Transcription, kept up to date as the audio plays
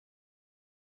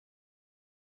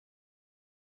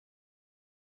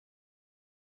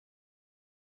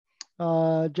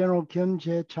General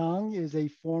Chang is a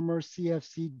former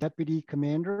CFC deputy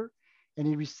commander, and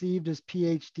he received his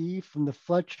PhD from the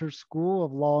Fletcher School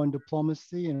of Law and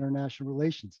Diplomacy and International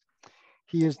Relations.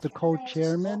 He is the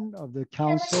co-chairman of the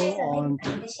Council on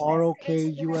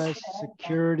ROK-US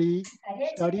Security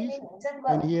Studies,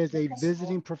 and he is a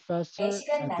visiting professor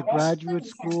at the Graduate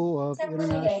School of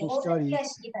International Studies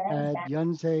at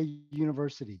Yonsei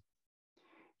University.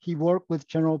 He worked with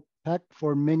General Peck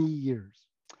for many years.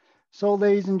 So,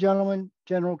 ladies and gentlemen,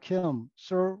 General Kim,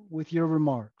 sir, with your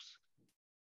remarks.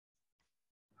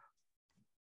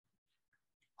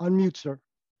 Unmute, sir.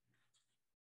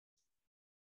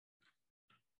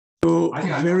 Thank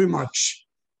you very much,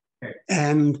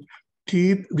 and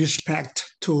deep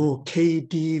respect to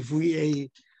KDVA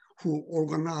who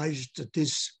organized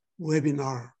this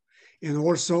webinar, and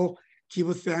also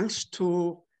give thanks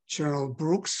to General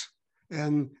Brooks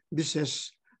and Mrs.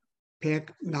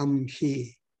 Peck Nam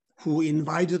Hee who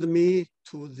invited me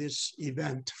to this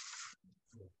event.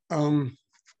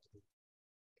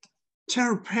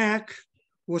 General Peck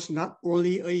was not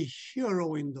only a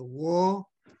hero in the war,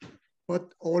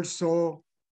 but also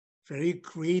very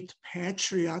great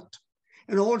patriot.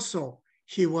 And also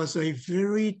he was a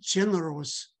very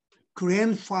generous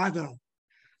grandfather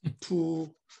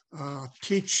to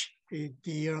teach to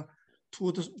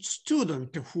the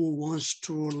student who wants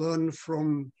to learn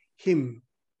from him.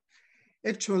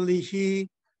 Actually, he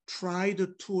tried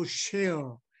to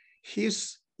share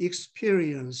his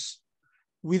experience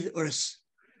with us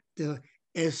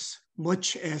as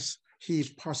much as he is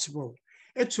possible.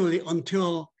 Actually,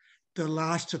 until the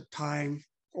last time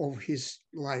of his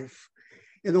life.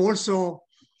 And also,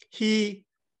 he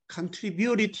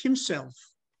contributed himself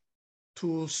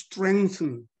to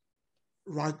strengthen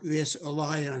ROK-US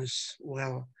alliance,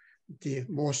 well,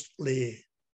 mostly.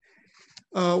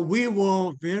 We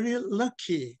were very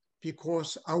lucky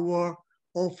because our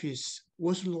office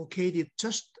was located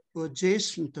just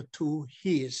adjacent to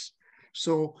his.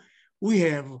 So we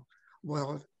have,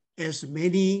 well, as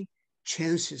many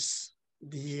chances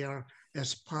there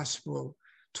as possible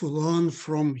to learn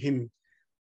from him.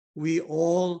 We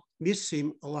all miss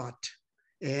him a lot.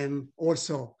 And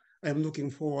also, I'm looking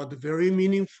forward to a very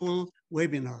meaningful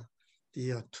webinar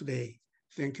today.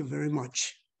 Thank you very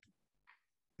much.